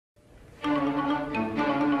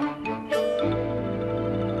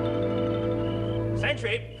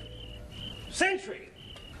Sentry! Sentry!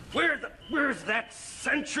 Where's that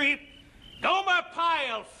sentry? Gomer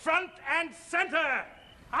Pyle, front and center!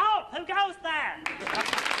 Oh, who goes there?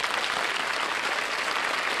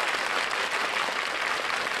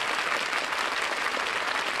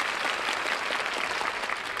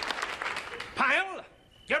 Pyle,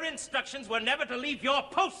 your instructions were never to leave your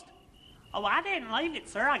post. Oh, I didn't leave it,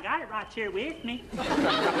 sir. I got it right here with me.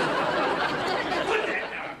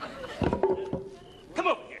 Come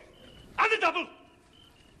over here. On the double.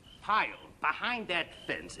 Pyle, behind that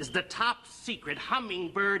fence is the top secret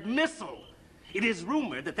hummingbird missile. It is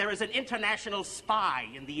rumored that there is an international spy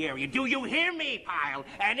in the area. Do you hear me, Pyle?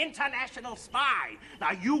 An international spy.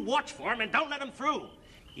 Now, you watch for him and don't let him through.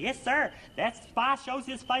 Yes, sir. That spy shows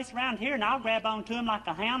his face around here, and I'll grab onto him like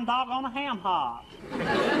a hound dog on a ham hock.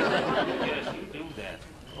 Yes, you do that.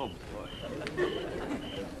 Oh, boy.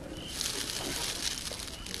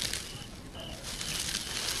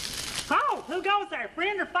 Oh, who goes there,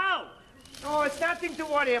 friend or foe? Oh, it's nothing to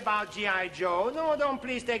worry about, G.I. Joe. No, don't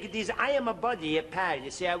please take it easy. I am a buddy, a pal.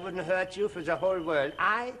 You see, I wouldn't hurt you for the whole world.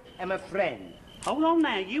 I am a friend. Hold on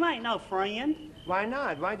now, you ain't no friend. Why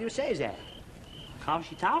not? Why do you say that?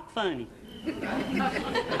 'Cause you talk funny.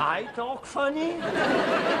 I talk funny? I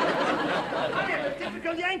am a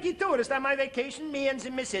typical Yankee tourist on my vacation, me and the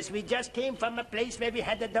missus. We just came from a place where we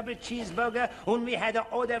had a double cheeseburger, and we had to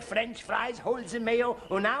order French fries, hold the mayo,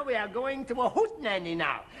 and now we are going to a hootenanny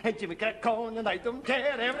now. And Jimmy crack corn, and I don't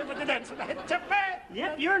care, everybody dancing the head chopper.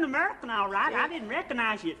 Yep, you're an American, all right. I didn't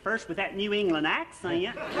recognize you at first with that New England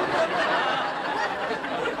accent.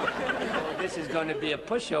 Oh, this is going to be a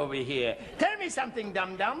pushover here. Tell me something,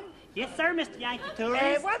 dum-dum. Yes, sir, Mr. Yankee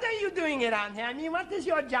Tourist. What are you doing around here? I mean, what is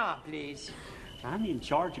your job, please? I'm in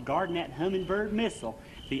charge of guarding that hummingbird missile,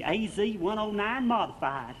 the AZ-109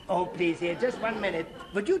 modified. Oh, please, here, just 1 minute.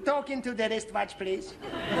 Would you talk into the wristwatch, please?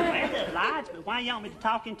 Well, that's obliged, but why you want me to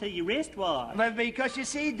talk into your wristwatch? Well, because, you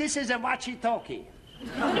see, this is a watchy-talkie.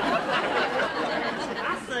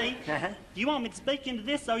 I see. You want me to speak into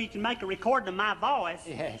this so you can make a recording of my voice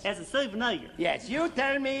as a souvenir? Yes, you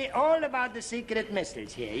tell me all about the secret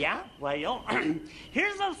missiles here, yeah? Well,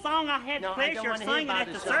 here's a song I had the pleasure of singing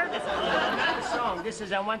at the service club. Not the song. This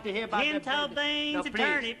is, I want to hear about pinto beans and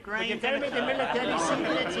turnip greens. Would you tell me the military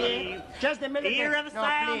secrets here? Just the military. Ear of a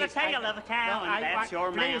sow, the tail of a cow, and that's your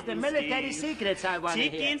mountain Please, the military secrets I want to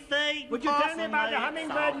hear. Chicken feet. Would you tell me about the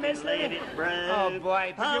hummingbird missile? Oh, boy.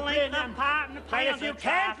 Pulling the pot and the But if you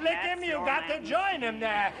can't lick him, you got to join him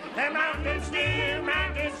there. The mountain stew,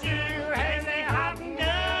 and they hot and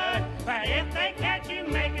good. But if they catch you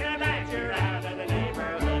making a match, you're out of the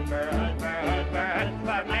neighborhood,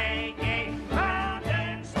 for making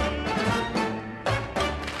mountain stew.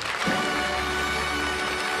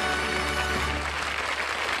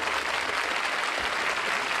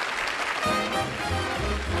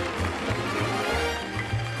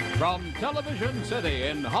 From Television City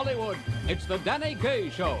in Hollywood, it's the Danny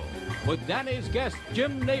Kaye Show. With Danny's guest,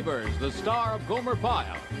 Jim Neighbors, the star of Gomer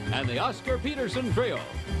Pyle, and the Oscar Peterson Trio.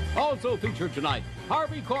 Also featured tonight,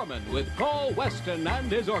 Harvey Korman with Paul Weston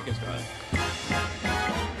and his orchestra.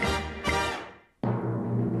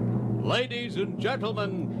 Ladies and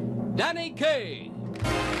gentlemen, Danny Kaye.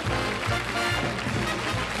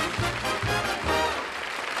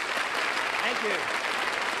 Thank you.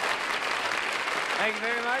 Thank you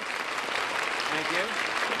very much. Thank you.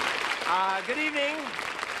 Good evening.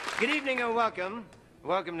 Good evening and welcome.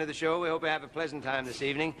 Welcome to the show. We hope you have a pleasant time this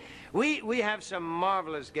evening. We have some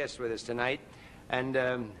marvelous guests with us tonight. And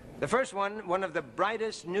the first one of the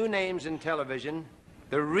brightest new names in television,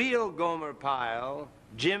 the real Gomer Pyle,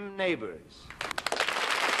 Jim Neighbors.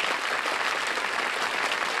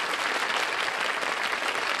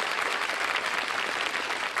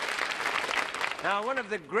 Now, one of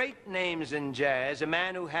the great names in jazz, a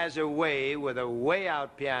man who has a way with a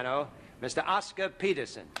way-out piano, Mr. Oscar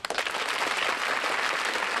Peterson.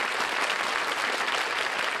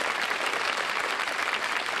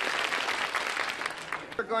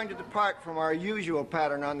 We're going to depart from our usual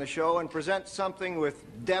pattern on the show and present something with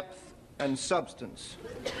depth and substance.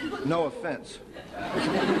 No offense.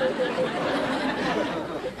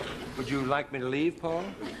 Would you like me to leave, Paul?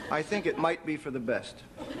 I think it might be for the best.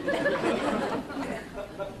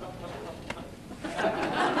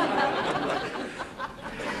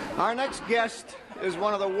 Our next guest is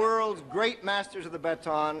one of the world's great masters of the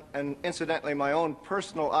baton, and incidentally my own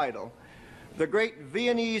personal idol, the great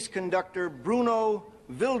Viennese conductor Bruno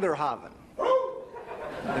Wilderhaven.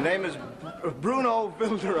 The name is Bruno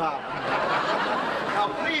Wilderhaven. Now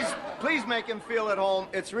please make him feel at home.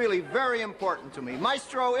 It's really very important to me.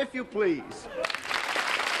 Maestro, if you please.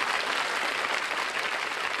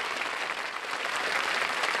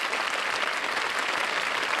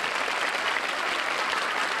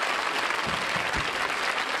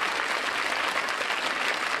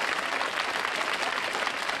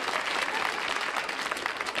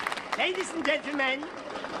 Ladies and gentlemen,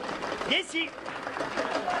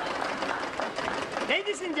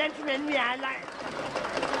 Ladies and gentlemen,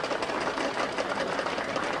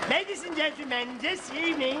 Ladies and gentlemen, this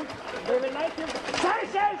evening, we would like to...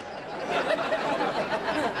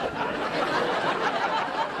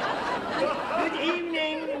 Good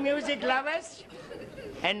evening, music lovers,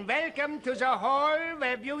 and welcome to the hall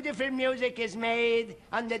where beautiful music is made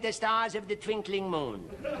under the stars of the twinkling moon.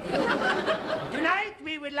 Tonight,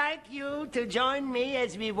 we would like you to join me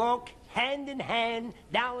as we walk hand in hand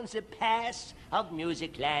down the path of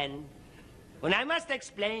music land. And I must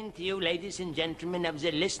explain to you, ladies and gentlemen of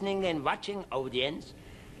the listening and watching audience,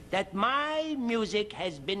 that my music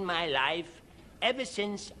has been my life ever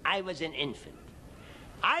since I was an infant.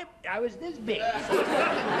 I was this big.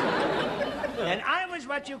 And I was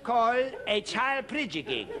what you call a child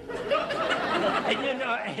prodigy. And you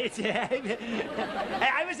know,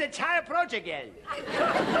 I was a child prodigy.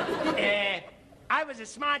 I was a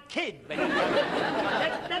smart kid, but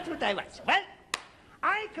that's what I was. Well,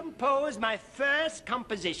 I composed my first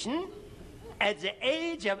composition at the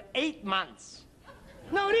age of 8 months.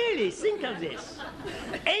 No, really, think of this.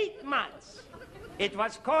 8 months. It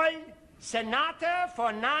was called Sonata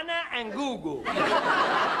for Nana and Gugu.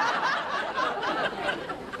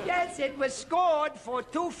 Yes, it was scored for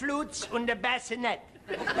 2 flutes and a bassinet.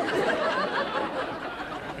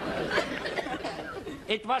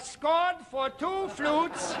 It was scored for 2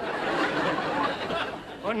 flutes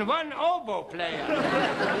and 1 oboe player.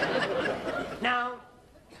 Now,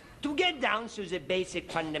 to get down to the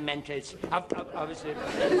basic fundamentals of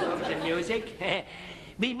the music,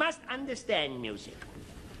 we must understand music.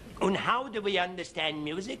 And how do we understand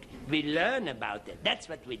music? We learn about it. That's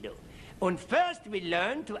what we do. And first we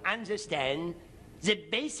learn to understand the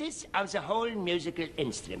basis of the whole musical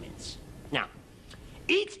instruments. Now,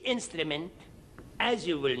 each instrument, as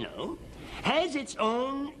you will know, has its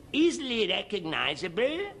own easily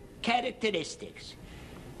recognizable characteristics.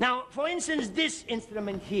 Now, for instance, this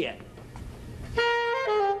instrument here.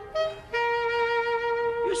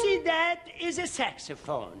 You see, that is a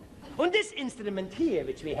saxophone. And this instrument here,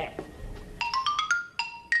 which we have,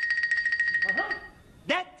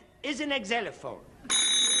 that is an xylophone.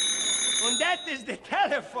 And that is the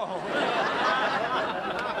telephone.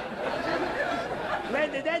 Where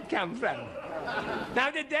did that come from? Now,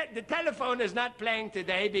 the telephone is not playing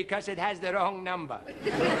today because it has the wrong number.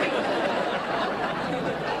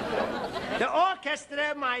 The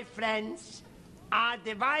orchestra, my friends, are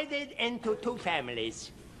divided into 2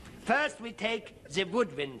 families. First, we take the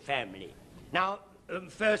woodwind family. Now,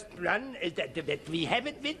 first one is that we have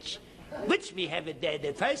it, which we have it there.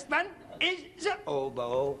 The first one is the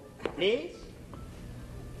oboe. Please.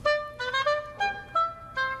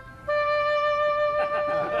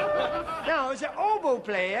 Now, the oboe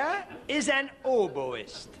player is an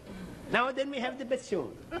oboist. Now, then we have the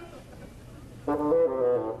bassoon.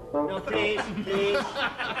 No, please.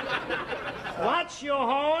 Watch your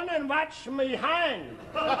horn and watch me hand.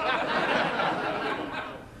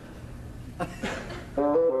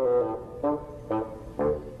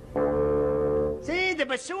 See, the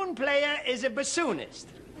bassoon player is a bassoonist.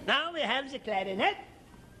 Now we have the clarinet.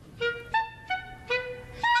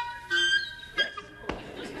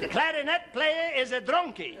 The clarinet player is a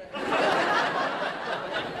donkey.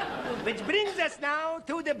 Which brings us now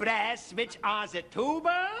to the brass, which are the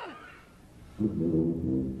tuba.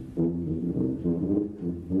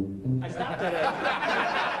 I stopped it.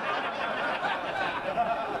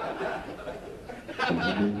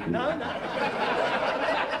 No.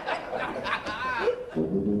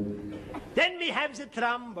 Then we have the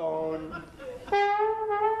trombone.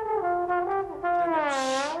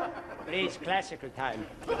 Please, classical time.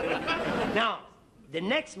 Now, the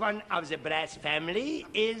next one of the brass family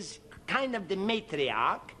is kind of the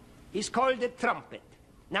matriarch. He's called the trumpet.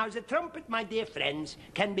 Now, the trumpet, my dear friends,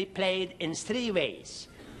 can be played in 3 ways.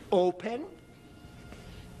 Open.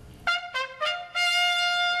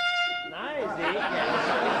 Nice,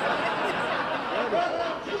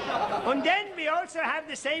 And then we also have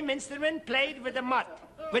the same instrument played with a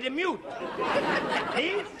mute.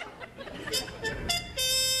 Please.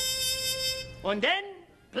 And then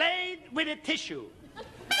played with a tissue.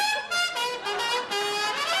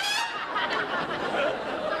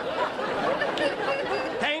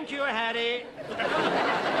 Thank you, Harry.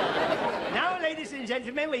 Now, ladies and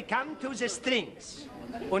gentlemen, we come to the strings.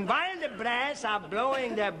 And while the brass are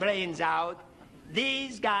blowing their brains out,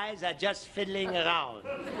 these guys are just fiddling around.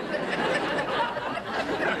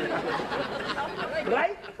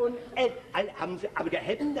 Breit und all haben sie aber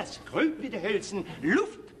gehalten, das Gröb wie die Hülsen.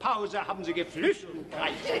 Luftpause haben sie geflüchtet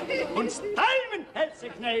und Stall Simon hält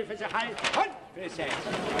sich schnell für sich ein und für sich.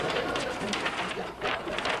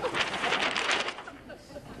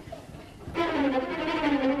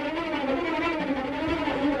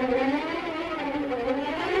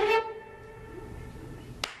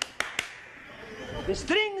 The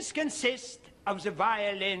strings consist of the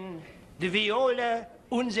violin, the viola,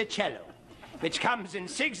 and the cello, which comes in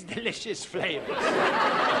 6 delicious flavors.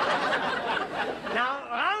 Now,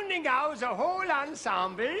 rounding out the whole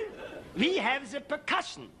ensemble, we have the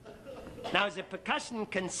percussion. Now, the percussion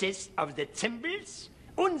consists of the cymbals,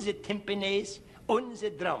 and the timpanis, and the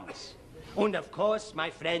drums. And of course, my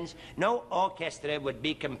friends, no orchestra would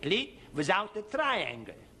be complete without a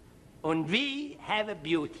triangle. And we have a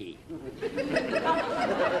beauty.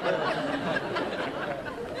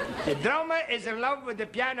 The drummer is in love with the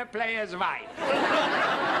piano player's wife.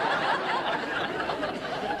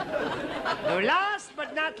 Now, last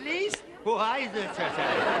but not least, we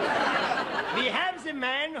have the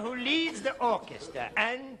man who leads the orchestra.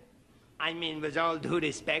 And, I mean, with all due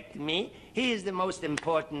respect to me, he is the most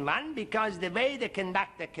important one because the way the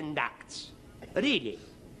conductor conducts, really,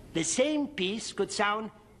 the same piece could sound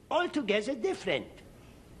altogether different.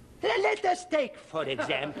 Let us take, for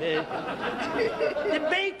example, the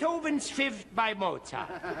Beethoven's Fifth by Mozart.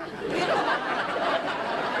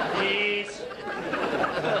 Please.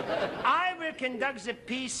 I will conduct the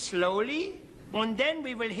piece slowly, and then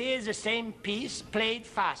we will hear the same piece played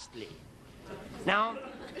fastly. Now,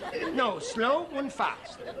 no, slow and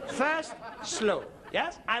fast. First, slow.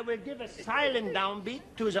 Yes? I will give a silent downbeat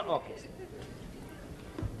to the orchestra.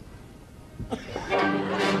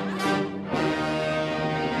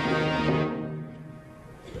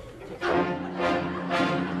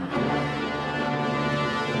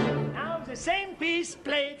 Now the same piece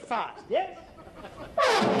played fast, yes?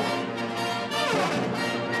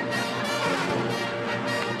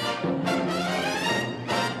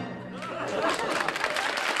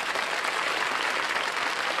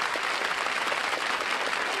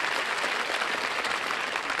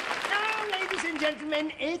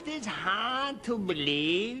 Gentlemen, it is hard to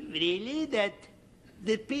believe, really, that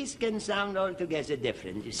the piece can sound altogether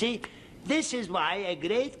different. You see, this is why a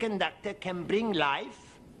great conductor can bring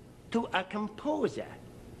life to a composer,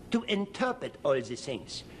 to interpret all these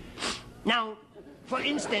things. Now, for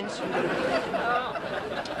instance,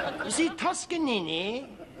 you see, Toscanini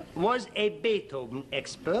was a Beethoven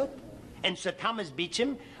expert, and Sir Thomas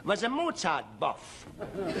Beecham was a Mozart buff.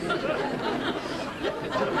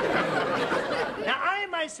 Now, I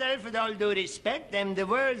myself, with all due respect, am the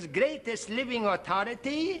world's greatest living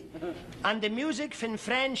authority on the music from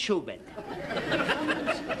Franz Schubert.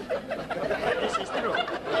 This is true.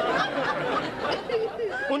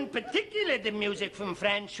 And particularly the music from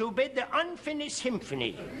Franz Schubert, the Unfinished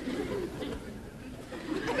Symphony.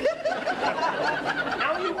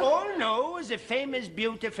 Now, you all know the famous,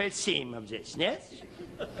 beautiful theme of this, yes?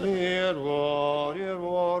 I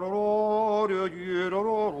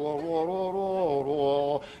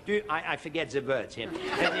forget the words here.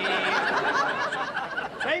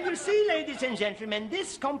 Well, you see, ladies and gentlemen,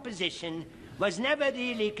 this composition was never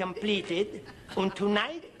really completed, and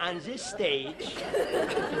tonight on this stage,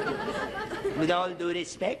 with all due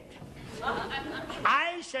respect,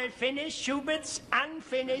 I shall finish Schubert's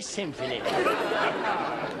Unfinished Symphony.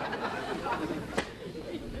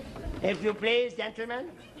 If you please,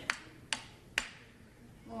 gentlemen.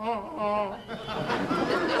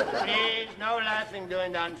 Please, no laughing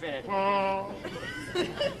during the unfinished.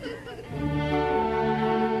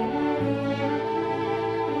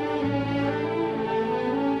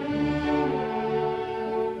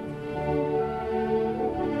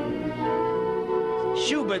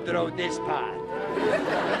 Schubert wrote this part.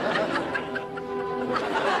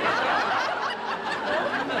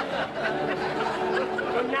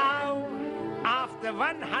 Now, after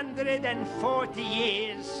 140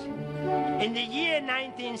 years, in the year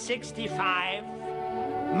 1965,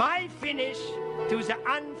 my finish to the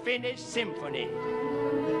Unfinished Symphony.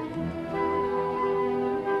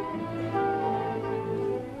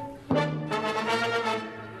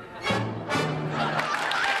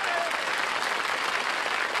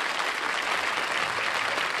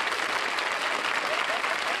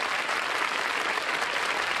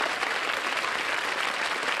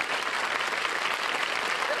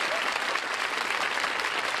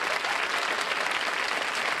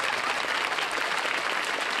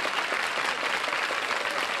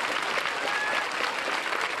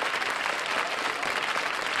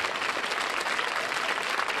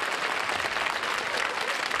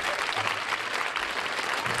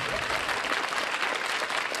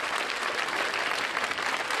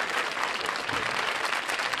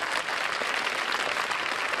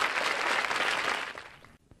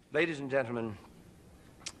 Ladies and gentlemen,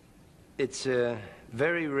 it's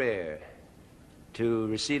very rare to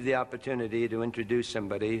receive the opportunity to introduce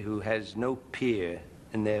somebody who has no peer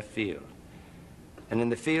in their field. And in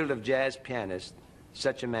the field of jazz pianist,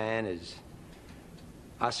 such a man is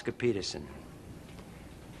Oscar Peterson.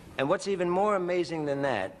 And what's even more amazing than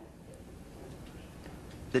that,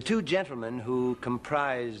 the two gentlemen who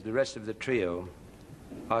comprise the rest of the trio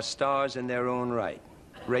are stars in their own right,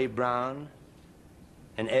 Ray Brown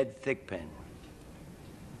and Ed Thigpen.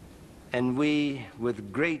 And we,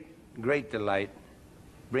 with great, great delight,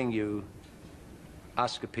 bring you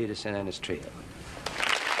Oscar Peterson and his trio.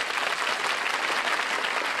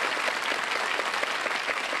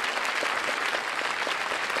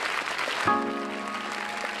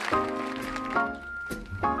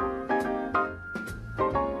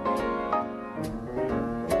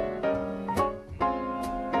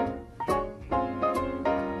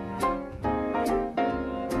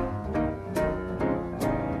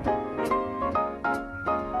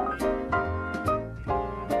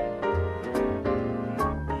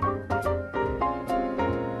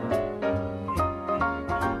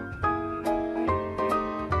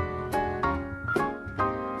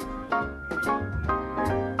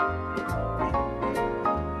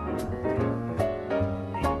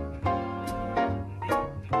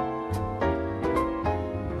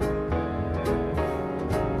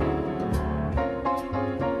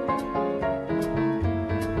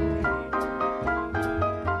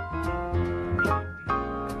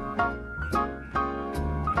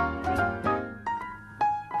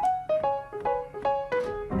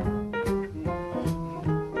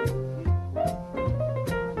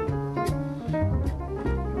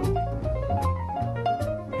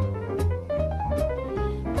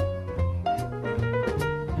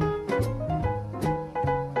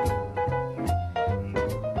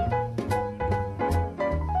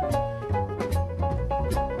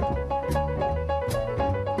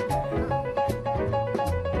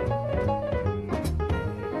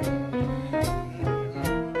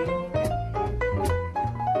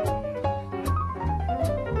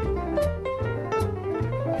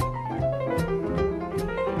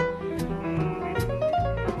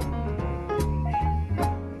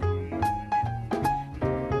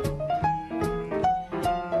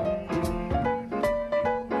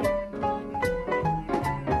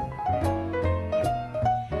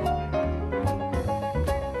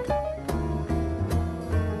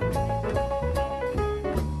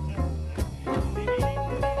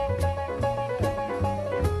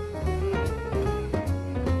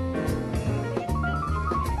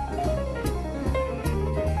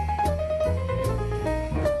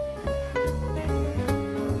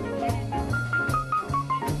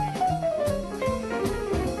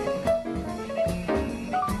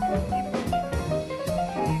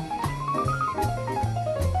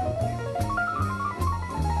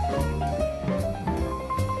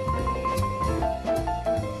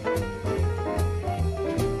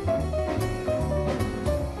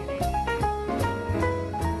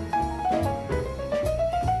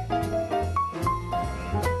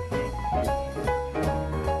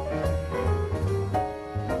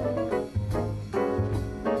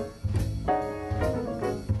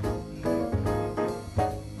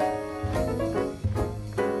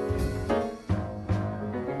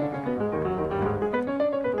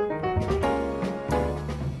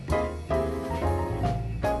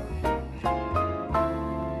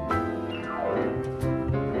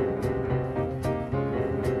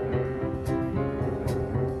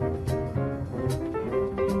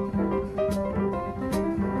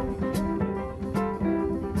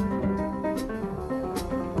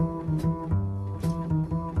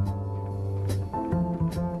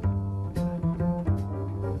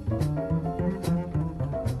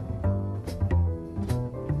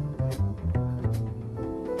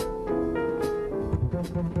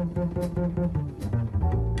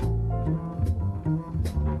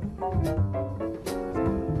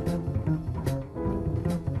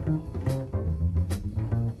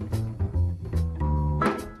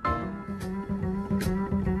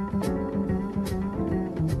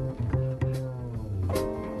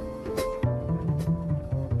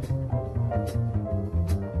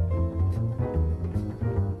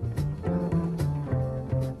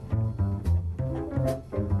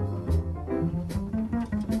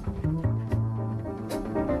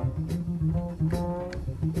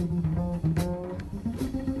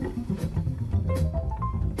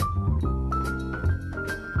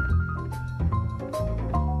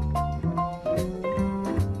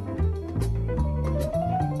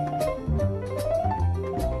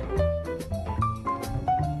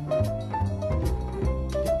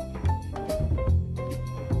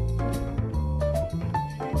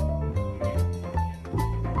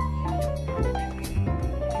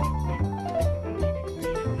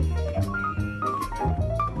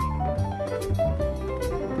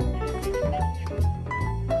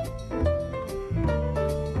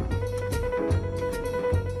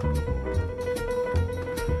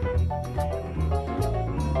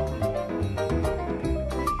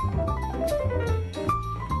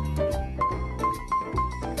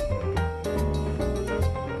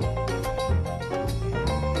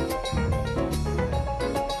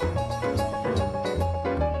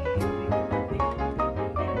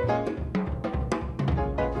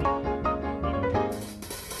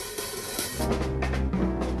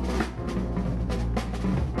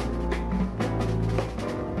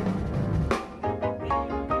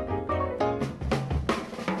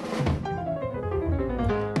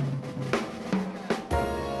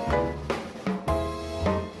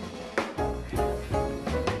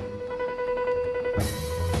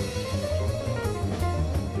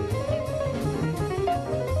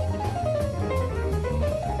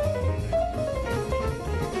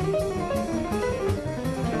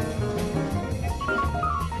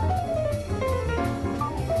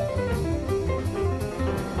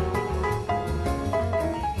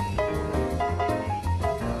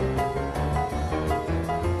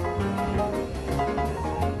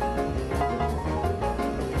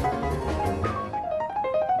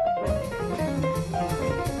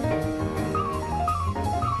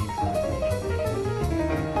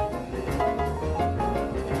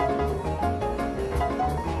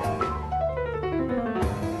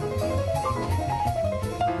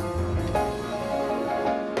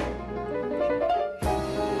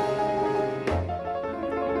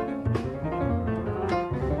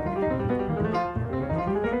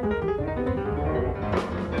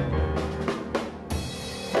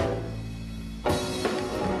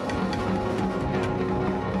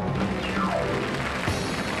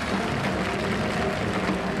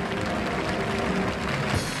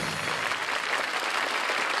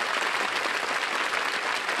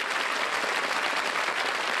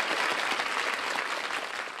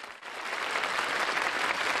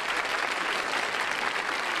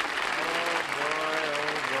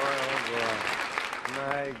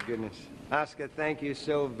 My goodness. Oscar, thank you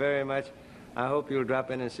so very much. I hope you'll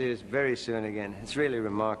drop in and see us very soon again. It's really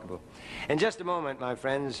remarkable. In just a moment, my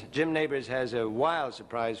friends, Jim Neighbors has a wild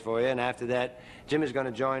surprise for you, and after that, Jim is going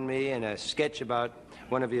to join me in a sketch about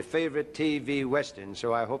one of your favorite TV westerns,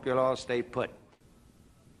 so I hope you'll all stay put.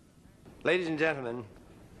 Ladies and gentlemen,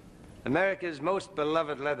 America's most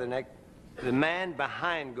beloved leatherneck, the man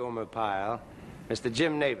behind Gomer Pyle, Mr.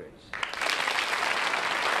 Jim Neighbors.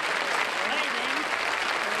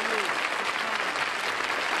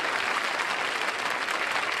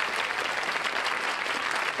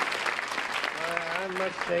 I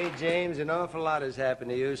must say, James, an awful lot has happened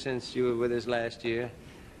to you since you were with us last year.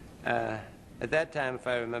 At that time, if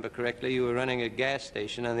I remember correctly, you were running a gas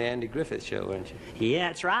station on the Andy Griffith Show, weren't you? Yeah,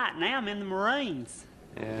 that's right. Now I'm in the Marines.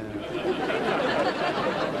 Yeah.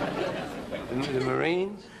 The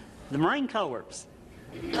Marines? The Marine Corps.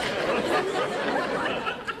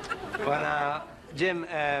 Well, now, Jim,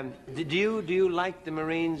 do you like the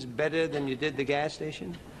Marines better than you did the gas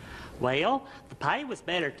station? Well, the pay was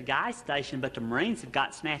better at the gas station, but the Marines have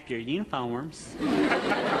got snappier uniforms.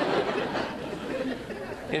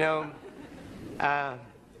 You know,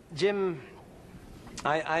 Jim,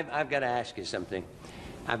 I've got to ask you something.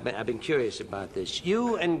 I've been curious about this.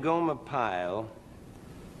 You and Gomer Pyle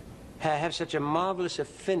have such a marvelous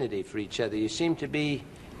affinity for each other. You seem to be,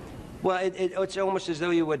 well, it's almost as though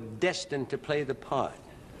you were destined to play the part.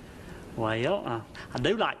 Well, I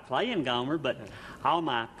do like playing Gomer, but all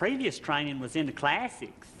my previous training was in the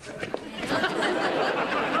classics.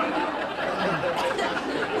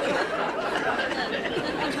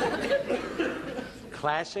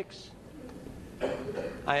 Classics?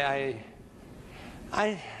 I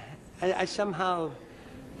somehow,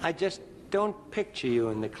 I just don't picture you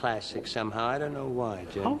in the classics somehow. I don't know why,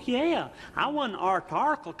 Jim. Oh, yeah. I won an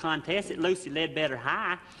oratorical contest at Lucy Ledbetter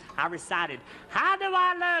High. I recited, "How Do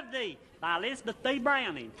I Love Thee" by Elizabeth B.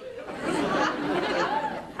 Browning.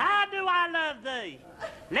 How do I love thee?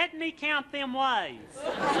 Let me count them ways.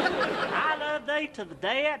 I love thee to the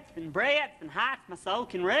depth and breadth and heights my soul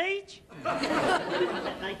can reach. Does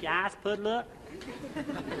that make your eyes put up?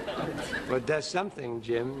 Well, it does something,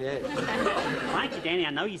 Jim, yes. Thank you, Danny.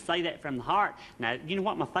 I know you say that from the heart. Now, you know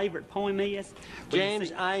what my favorite poem is?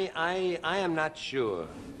 James, I am not sure.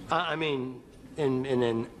 I mean, in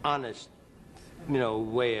an honest,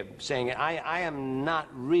 way of saying it, I am not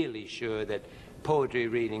really sure that poetry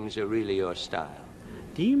readings are really your style.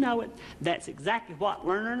 Do you know it? That's exactly what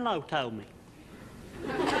Lerner and Lowe told me.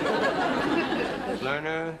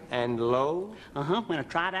 Lerner and Lowe? Uh-huh. When I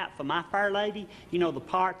tried out for My Fair Lady, you know the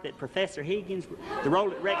part that Professor Higgins, the role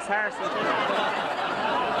that Rex Harrison took?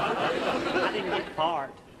 I didn't get the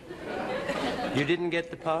part. You didn't get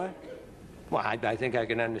the part? Well, I think I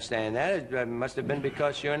can understand that. It must have been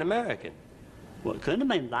because you're an American. Well, it couldn't have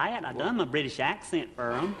been that. I done my British accent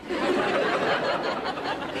for them.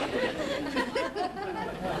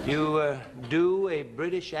 You do a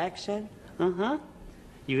British accent? Uh-huh.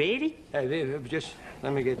 You ready? Hey, just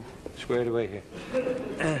let me get squared away here.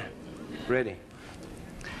 Ready.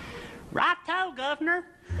 Right-to, Governor.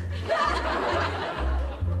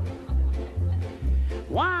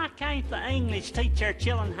 Why can't the English teach their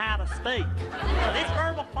children how to speak? This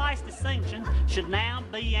verbal place distinction should now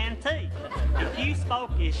be antique. If you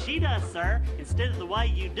spoke as she does, sir, instead of the way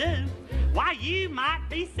you do, why, you might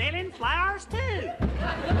be selling flowers, too.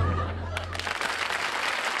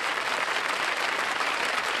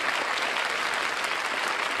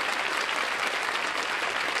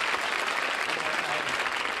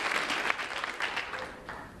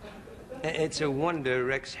 It's a wonder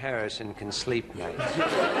Rex Harrison can sleep nights.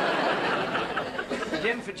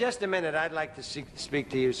 Jim, for just a minute, I'd like to speak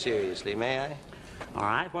to you seriously. May I? All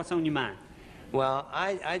right. What's on your mind? Well,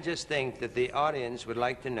 I just think that the audience would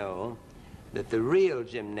like to know that the real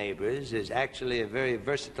Jim Neighbors is actually a very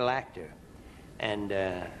versatile actor. And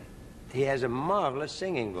he has a marvelous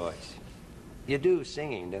singing voice. You do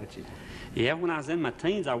singing, don't you? Yeah, when I was in my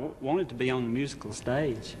teens, I wanted to be on the musical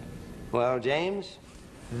stage. Well, James,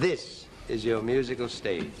 this is your musical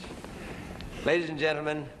stage. Ladies and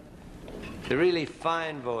gentlemen, the really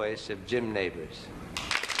fine voice of Jim Neighbors.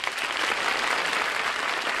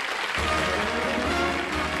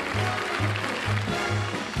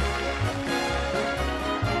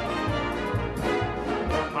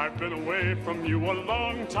 I've been away from you a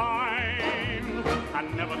long time. I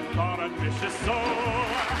never thought I'd miss you so.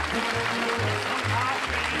 I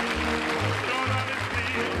feel, don't let it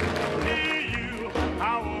feel, near you, I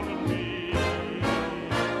wanna be.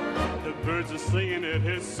 The birds are singing at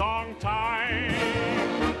his song time.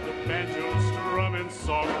 The banjo's strumming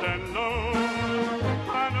soft and low.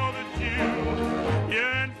 I know that you, yeah,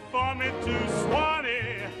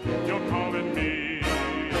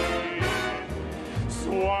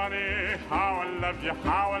 you,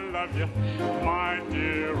 how I love you, my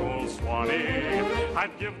dear old Swanee.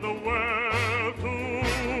 I'd give the world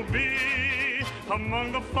to be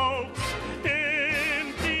among the folks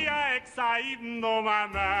in DIXI, even though my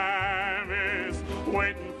man is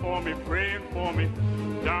waiting for me, praying for me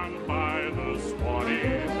down by the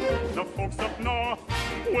Swanee. The folks up north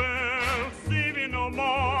will see me no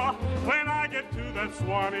more when I get to that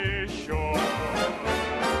Swanee shore.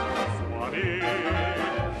 Swanee,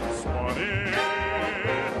 Swanee,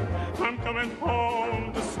 I'm coming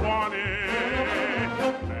home to Swanee.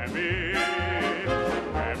 Mammy,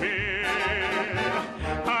 Mammy,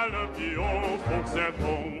 I love the old folks at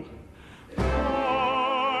home.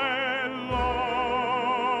 I love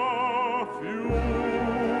you,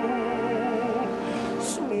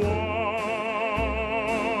 Swanee.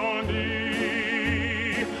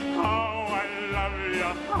 How I love you,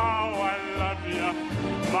 how I love you,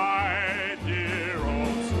 my dear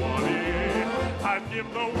old Swanee. I'd give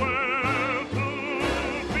the world to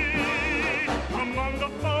be among the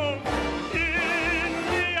folk in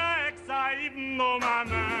DIXI, even though my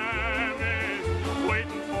man is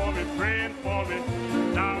waiting for me, praying for me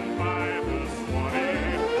down by the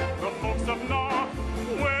Swanee. The folks up north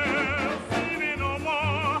will see me no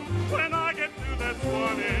more when I get to that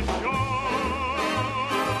Swanee shore.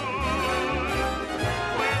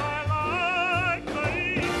 Well, I like the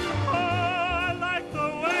east, oh, I like the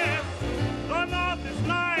west. The north is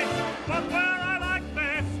nice, but where I like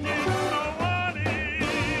best is Swanee,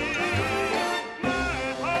 my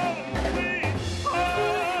home sweet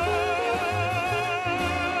home.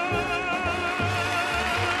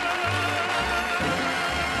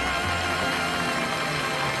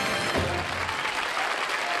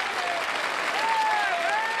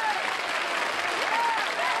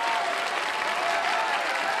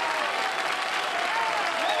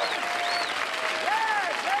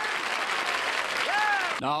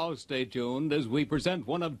 Now stay tuned as we present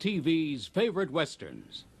one of TV's favorite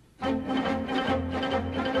westerns.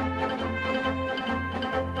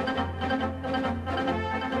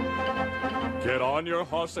 Get on your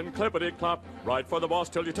horse and clippity-clop, ride for the boss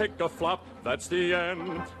till you take a flop. That's the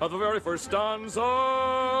end of the very first stanza.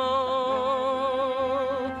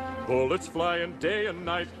 Bullets flying day and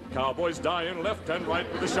night, cowboys dying left and right.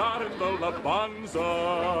 The shot in the La Bonza,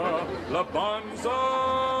 La Bonza,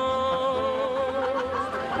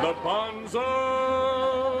 La Bonza,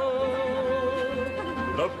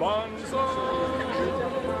 La Bonza.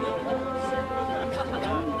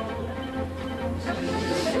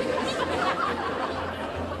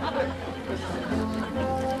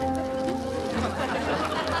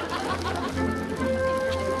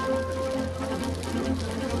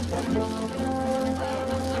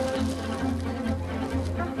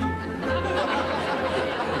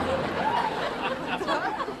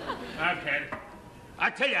 I've had it. I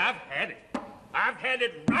tell you, I've had it. I've had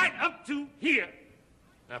it right up to here.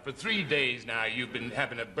 Now, for 3 days now, you've been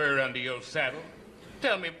having a burr under your saddle.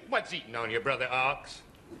 Tell me, what's eating on you, Brother Ox?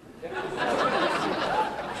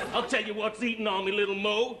 I'll tell you what's eating on me, little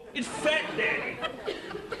Mo. It's Fat Daddy.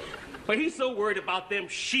 But he's so worried about them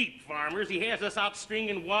sheep farmers, he has us out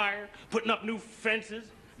stringing wire, putting up new fences,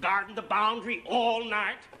 guarding the boundary all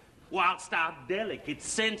night, whilst our delicate,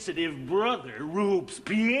 sensitive brother,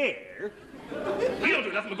 Robespierre, he don't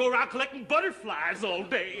do nothing but go around collecting butterflies all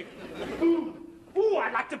day. Ooh,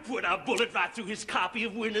 I'd like to put a bullet right through his copy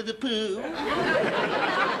of Winnie the Pooh.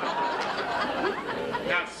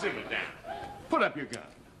 Now, simmer down. Put up your gun.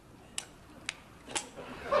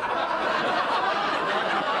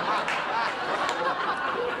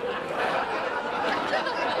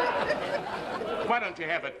 Why don't you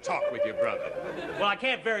have a talk with your brother? Well, I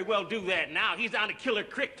can't very well do that now. He's down to Killer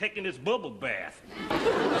Creek taking his bubble bath.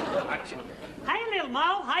 Hey, little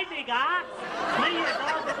Mo. Hey, Big Ox. Me, your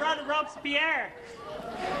adorable brother Robespierre.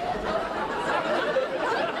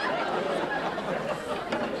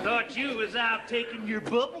 Thought you was out taking your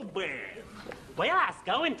bubble bath. Well, I was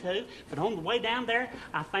going to, but on the way down there,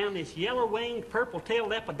 I found this yellow-winged,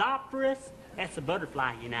 purple-tailed Lepidopterus. That's a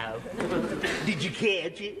butterfly, you know. Did you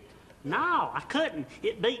catch it? No, I couldn't.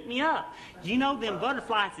 It beat me up. You know them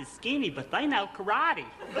butterflies is skinny, but they know karate.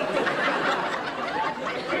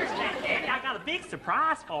 Where's that, Daddy? I got a big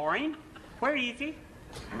surprise for him. Where is he?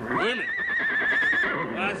 Wait a minute.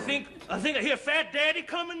 I think I hear Fat Daddy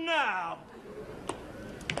coming now.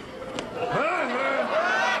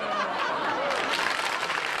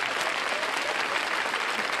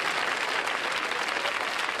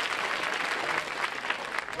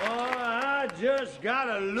 I just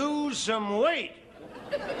gotta lose some weight.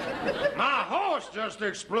 My horse just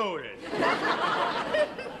exploded.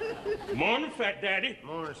 Morning, Fat Daddy.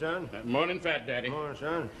 Morning, son. Morning, Fat Daddy. Morning,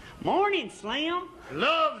 son. Morning, Slim.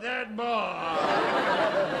 Love that boy.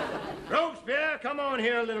 Robespierre, come on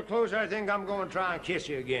here a little closer. I think I'm going to try and kiss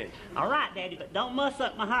you again. All right, Daddy, but don't muss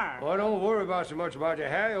up my hair. Well, don't worry about so much about your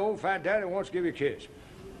hair. Old Fat Daddy wants to give you a kiss.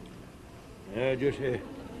 Yeah, just here.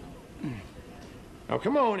 Now,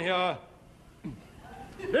 come on here.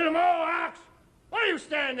 Little Mohawks, why you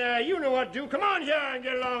stand there? You know what to do. Come on here and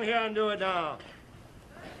get along here and do it now.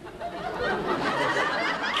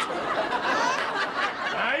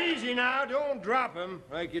 Now, easy now. Don't drop him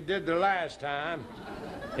like you did the last time.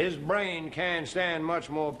 His brain can't stand much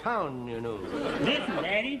more pounding, you know. Listen,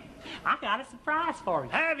 Daddy, I got a surprise for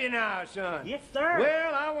you. Have you now, son? Yes, sir.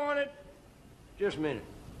 Well, I want it. Just a minute.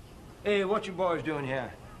 Hey, what you boys doing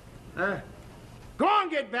here? Huh? Go on,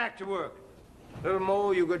 get back to work. Little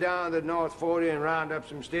Mo, you go down to the North 40 and round up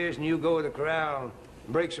some steers, and you go to the corral and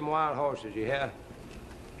break some wild horses, you hear?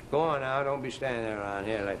 Go on now, don't be standing there around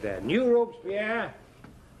here like that. And you, Robespierre,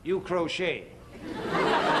 you crochet.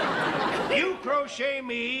 You crochet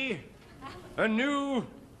me a new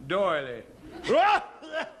doily.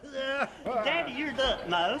 Daddy, you're the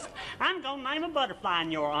utmost. I'm gonna name a butterfly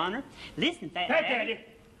in your honor. Listen, Fat Daddy,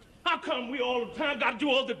 how come we all the time got to do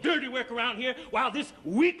all the dirty work around here while this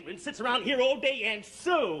weakling sits around here all day and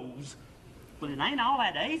sews? Well, it ain't all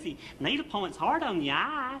that easy. Needlepoint's hard on your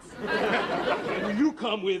eyes. You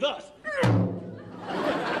come with us.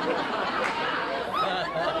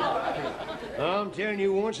 I'm telling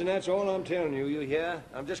you once, and that's all I'm telling you, you hear?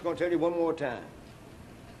 I'm just going to tell you one more time.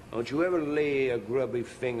 Don't you ever lay a grubby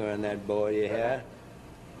finger on that boy, you hear?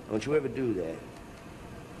 Don't you ever do that.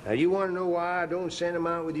 Now, you want to know why I don't send him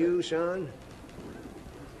out with you, son?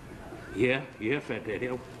 Yeah, Fat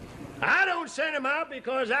Daddy. I don't send him out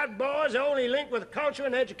because that boy's the only link with culture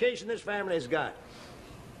and education this family's got.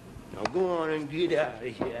 Now, go on and get out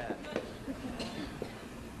of here.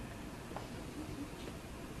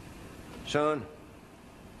 Son,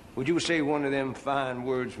 would you say one of them fine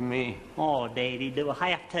words for me? Oh, Daddy, do I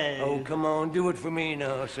have to? Oh, come on, do it for me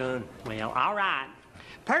now, son. Well, all right.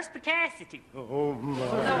 Perspicacity. Oh, my.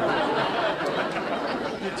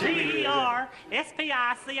 Perspicacity.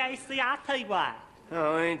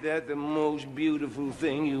 Oh, ain't that the most beautiful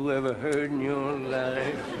thing you ever heard in your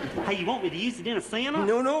life? Hey, you want me to use it in a sentence?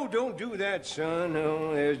 No, don't do that, son.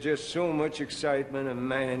 No, there's just so much excitement a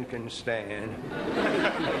man can stand.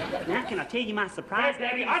 Now, can I tell you my surprise?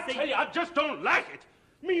 Fat Daddy, I tell you, I just don't like it.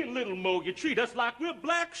 Me and Little Mo, you treat us like we're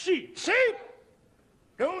black sheep. Sheep?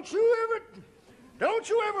 Don't you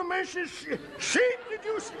ever mention sheep? Did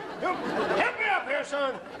you? Help me up here,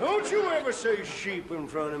 son. Don't you ever say sheep in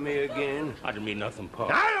front of me again. I didn't mean nothing, Pa.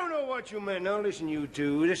 I don't know what you meant. Now, listen, you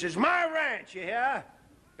two. This is my ranch, you hear?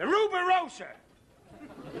 The Rubirosa.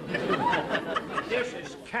 This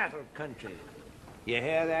is cattle country. You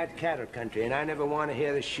hear that? Cattle country. And I never want to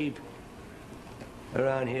hear the sheep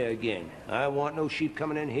around here again. I want no sheep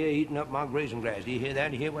coming in here eating up my grazing grass. Do you hear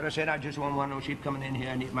that? You hear what I said? I just don't want no sheep coming in here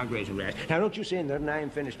and eating my grazing grass. Now, don't you say nothing. I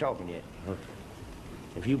ain't finished talking yet.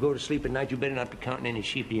 If you go to sleep at night, you better not be counting any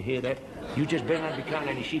sheep. You hear that? You just better not be counting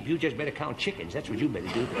any sheep. You just better count chickens. That's what you better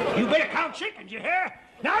do. You better count chickens, you hear?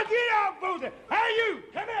 Now get out, both of you. Hey, you,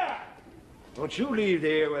 come here. Don't you leave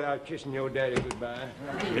there without kissing your daddy goodbye.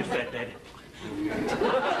 Yes, Fat Daddy.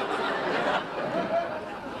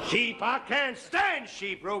 Sheep, I can't stand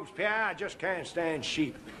sheep, Robespierre. I just can't stand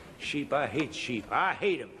sheep. Sheep, I hate sheep. I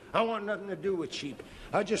hate them. I want nothing to do with sheep.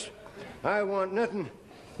 I want nothing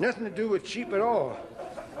to do with sheep at all.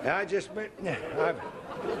 I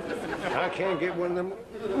can't get one of them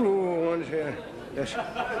little ones here.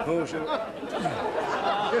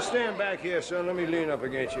 Just stand back here, son. Let me lean up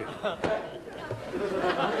against you.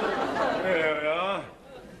 There we are.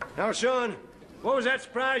 Now, son, what was that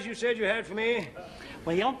surprise you said you had for me?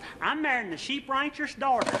 Well, I'm marrying the sheep rancher's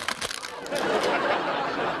daughter.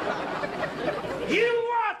 You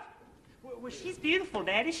what? Well, she's beautiful,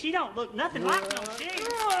 Daddy. She don't look nothing like no sheep.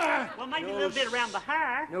 Well, maybe a little bit around the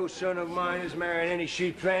hair. No son of mine is marrying any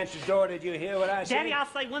sheep rancher's daughter. Did you hear what I said? Daddy, I'll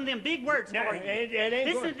say one of them big words for you.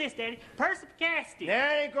 Listen to this, Daddy. Perspicacity.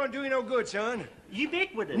 That ain't gonna do you no good, son.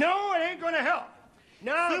 Ubiquitous. No, it ain't gonna help.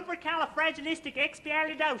 No.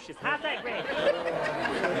 Supercalifragilisticexpialidocious. How's that, Greg? I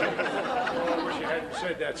wish you hadn't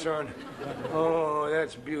said that, son. Oh,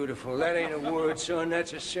 that's beautiful. That ain't a word, son.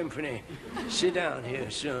 That's a symphony. Sit down here,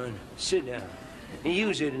 son. Sit down.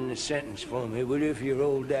 Use it in a sentence for me, will you, for your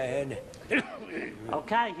old dad?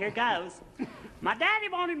 Okay, here goes. My daddy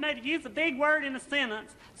wanted me to use a big word in a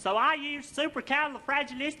sentence, so I used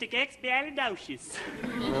supercalifragilisticexpialidocious.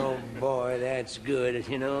 Oh, boy, that's good,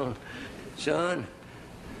 you know. Son,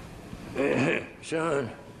 son,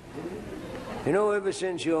 You know, ever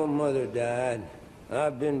since your mother died,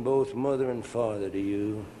 I've been both mother and father to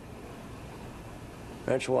you.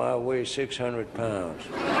 That's why I weigh 600 pounds.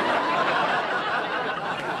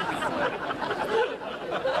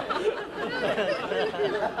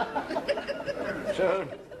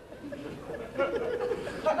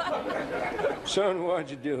 Son, why'd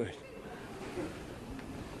you do it?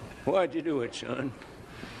 Why'd you do it, son?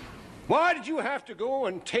 Why did you have to go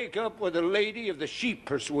and take up with a lady of the sheep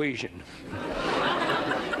persuasion?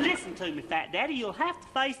 Listen to me, Fat Daddy, you'll have to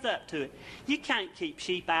face up to it. You can't keep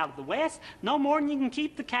sheep out of the West no more than you can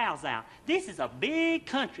keep the cows out. This is a big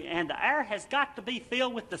country, and the air has got to be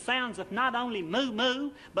filled with the sounds of not only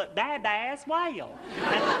moo-moo, but baa-baas wail.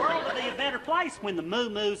 And the world will be a better place when the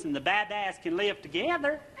moo-moos and the baa-baas can live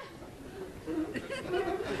together.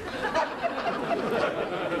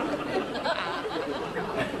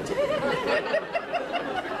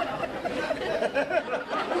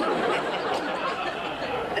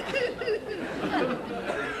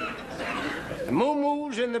 The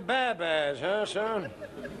moo-moos and the baa-baas, huh, son?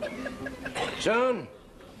 Son,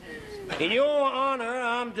 in your honor,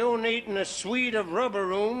 I'm donating a suite of rubber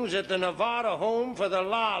rooms at the Nevada home for the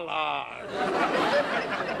la-las.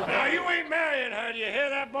 Now, you ain't marrying her, do you hear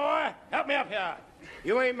that, boy? Help me up here.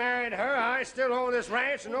 You ain't married her. I still own this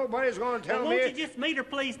ranch, and nobody's going to tell me. Won't you just meet her,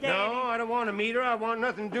 please, Daddy? No, I don't want to meet her. I want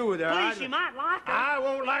nothing to do with her. Please, you might like her. I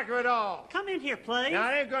won't like her at all. Come in here, please.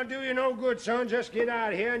 Now, it ain't going to do you no good, son. Just get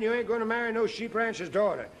out of here, and you ain't going to marry no sheep rancher's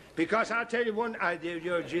daughter. Because I'll tell you one,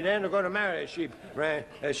 you're never going to marry a sheep ranch.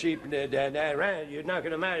 You're not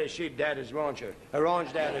going to marry a sheep daddy's rancher. A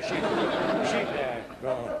ranch dad, a sheep dad.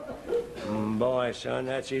 Boy, son,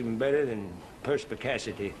 that's even better than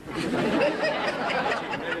perspicacity. That's even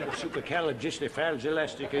better than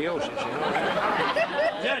supercalifragilisticexpialidocious, you know.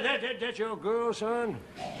 That's your girl, son?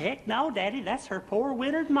 Heck no, Daddy. That's her poor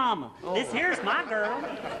widowed mama. Oh. This here's my girl.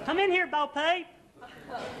 Come in here, Bo Peep.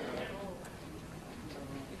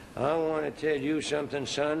 I want to tell you something,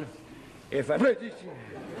 son. If I...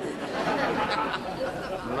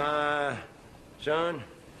 My son,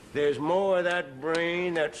 there's more of that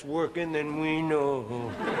brain that's working than we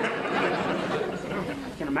know.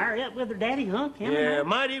 Can I marry up with her, Daddy, huh? Yeah,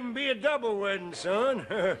 might even be a double wedding, son.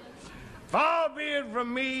 Far be it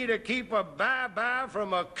from me to keep a bye-bye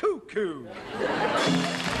from a cuckoo.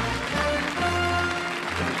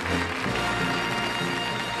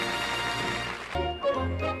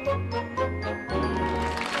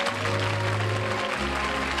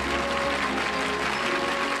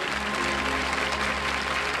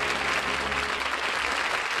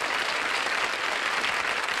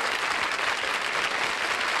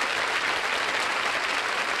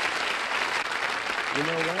 You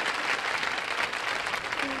know what?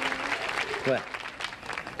 What?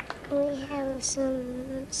 We have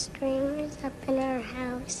some streamers up in our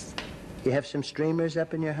house. You have some streamers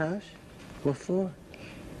up in your house? What for?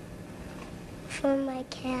 For my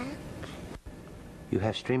cat. You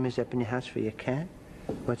have streamers up in your house for your cat?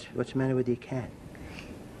 What's the matter with your cat?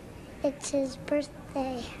 It's his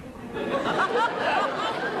birthday.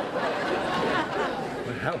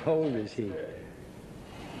 Well, how old is he?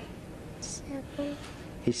 7.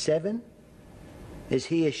 He's 7? Is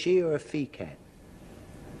he a she or a fee cat?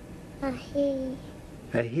 A he.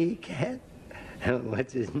 A he cat?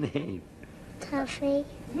 What's his name? Tuffy.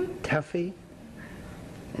 Tuffy?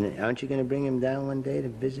 And aren't you going to bring him down one day to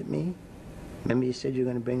visit me? Remember you said you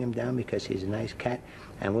were going to bring him down because he's a nice cat,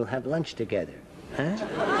 and we'll have lunch together, huh?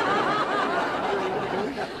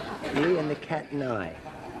 You and the cat and I.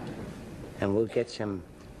 And we'll get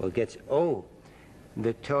oh,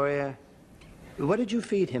 Victoria, what did you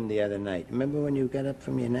feed him the other night? Remember when you got up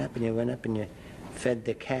from your nap and you went up and you fed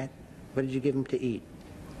the cat? What did you give him to eat?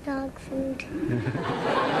 Dog food.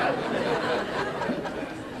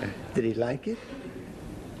 Did he like it?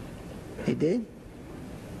 He did?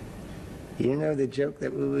 You know the joke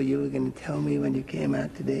that you were going to tell me when you came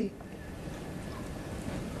out today?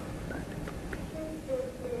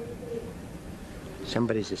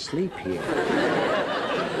 Somebody's asleep here.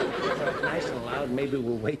 Nice and loud, maybe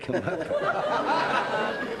we'll wake him up.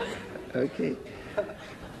 Okay.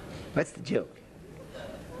 What's the joke?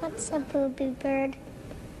 What's a booby bird?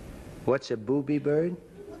 What's a booby bird?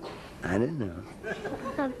 I don't know.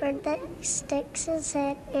 A bird that sticks his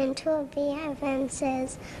head into a beehive and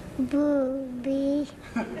says, booby.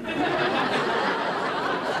 A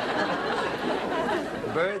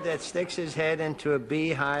bird that sticks his head into a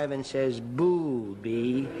beehive and says,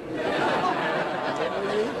 boo-bee.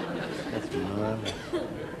 That's marvelous.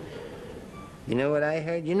 You know what I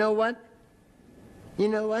heard? You know what? You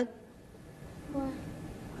know what? What?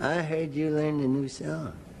 I heard you learned a new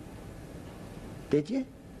song. Did you?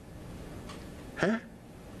 Huh?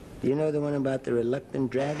 Do you know the one about the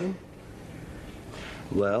reluctant dragon?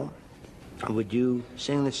 Well, would you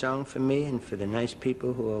sing the song for me and for the nice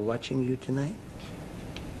people who are watching you tonight?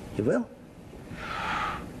 You will?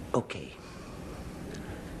 Okay.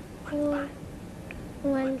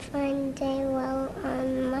 One fine day while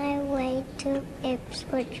on my way to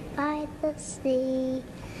Ipswich by the sea,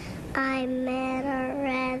 I met a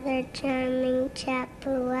rather charming chap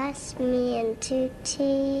who asked me into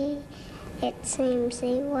tea. It seems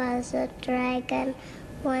he was a dragon,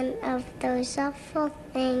 one of those awful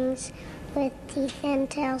things with teeth and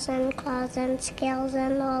tails and claws and scales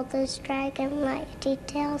and all those dragon-like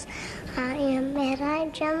details. I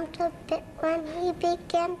jumped a bit when he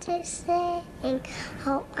began to sing,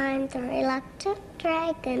 "Oh, I'm the reluctant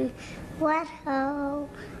dragon, what ho,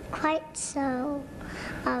 quite so,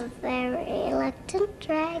 a very reluctant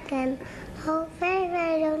dragon, oh, very,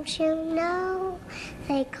 very, don't you know?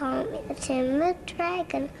 They call me the timid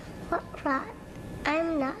dragon, what rot,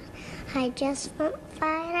 I'm not. I just won't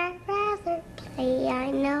fight, I'd rather play.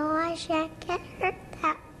 I know I shan't get hurt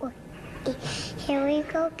that way. Here we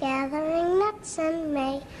go gathering nuts in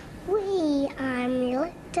May. I'm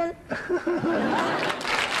reluctant." The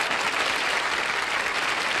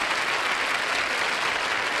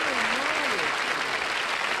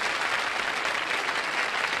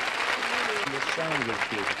song was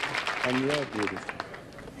beautiful, and you're beautiful.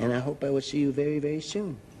 And I hope I will see you very, very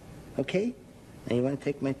soon. Okay? Now you want to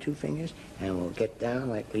take my 2 fingers, and we'll get down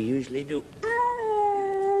like we usually do.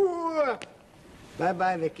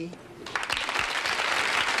 Bye-bye, Vicky.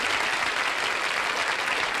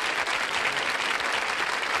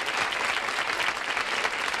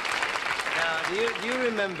 Now, do you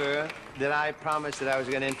remember that I promised that I was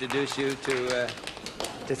going to introduce you to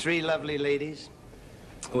 3 lovely ladies?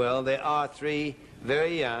 Well, there are 3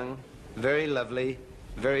 very young, very lovely,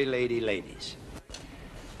 very ladies.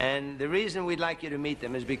 And the reason we'd like you to meet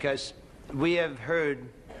them is because we have heard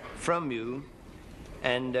from you,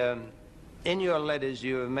 and in your letters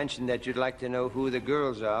you have mentioned that you'd like to know who the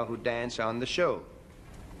girls are who dance on the show.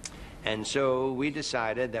 And so we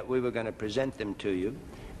decided that we were going to present them to you,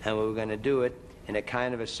 and we were going to do it in a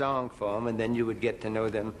kind of a song form, and then you would get to know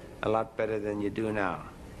them a lot better than you do now.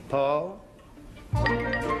 Paul?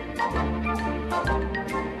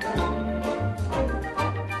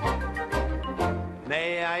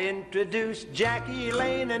 May I introduce Jackie,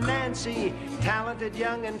 Elaine, and Nancy, talented,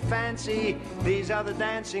 young, and fancy. These are the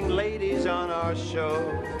dancing ladies on our show.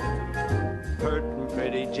 Pert and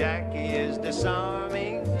pretty Jackie is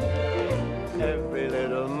disarming. Every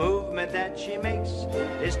little movement that she makes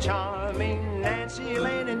is charming. Nancy,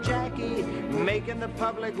 Elaine, and Jackie making the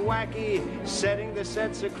public wacky, setting the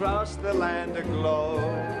sets across the land aglow.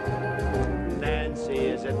 Nancy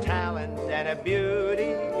is a talent and a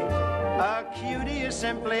beauty, a cutie you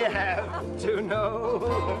simply have to know.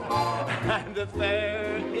 And the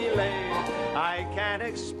fair Elaine, I can't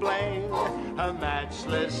explain her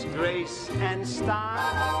matchless grace and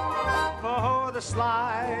style. For the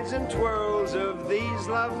slides and twirls of these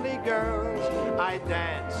lovely girls, I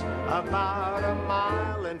dance about a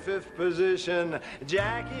mile in 5th position.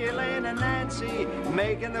 Jackie, Elaine, and Nancy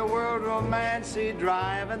making the world romancy,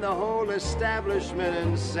 driving the whole establishment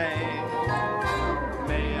insane.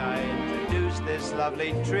 May I introduce this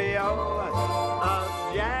lovely trio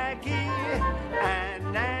of Jackie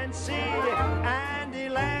and Nancy and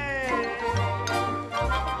Elaine.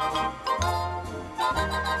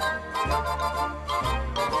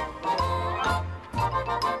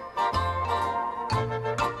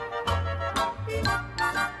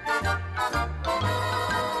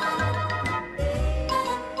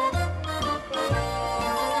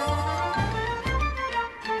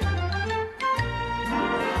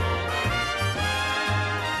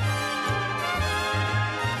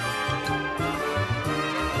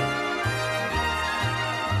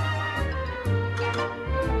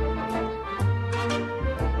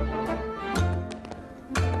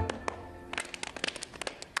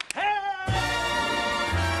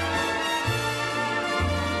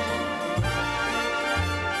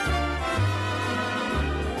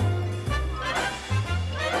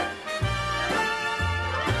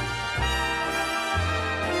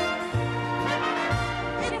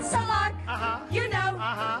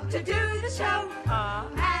 To do the show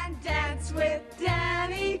and dance with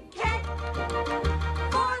Danny Kaye.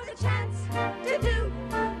 For the chance to do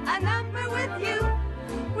a number with you,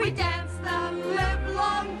 we dance the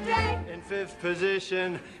livelong day. fifth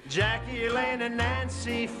position. Jackie, Elaine, and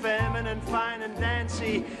Nancy, feminine, fine, and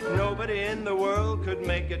dancy. Nobody in the world could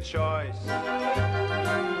make a choice.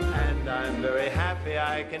 And I'm very happy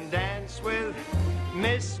I can dance with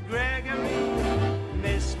Miss Gregory,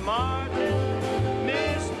 Miss Martin,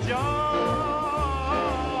 Miss Jones,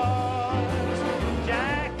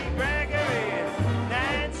 Jackie Gregory,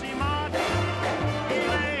 Nancy Martin,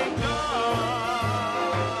 Elaine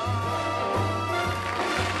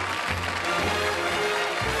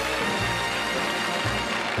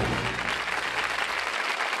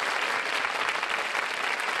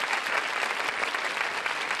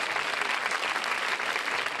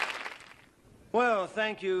Well,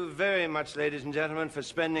 thank you very much, ladies and gentlemen, for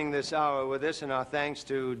spending this hour with us, and our thanks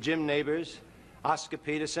to Jim Nabors, Oscar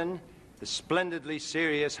Peterson, the splendidly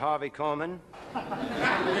serious Harvey Korman,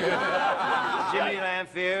 Jimmy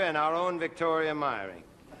Lamphere, and our own Victoria Myring.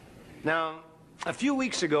 Now, a few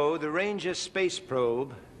weeks ago, the Ranger space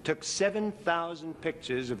probe took 7,000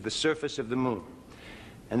 pictures of the surface of the moon.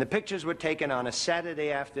 And the pictures were taken on a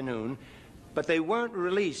Saturday afternoon, but they weren't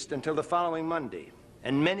released until the following Monday.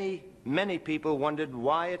 And many people wondered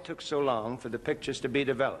why it took so long for the pictures to be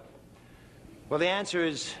developed. Well, the answer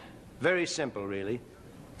is very simple, really.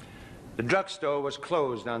 The drugstore was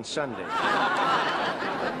closed on Sunday.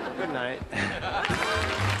 Good night.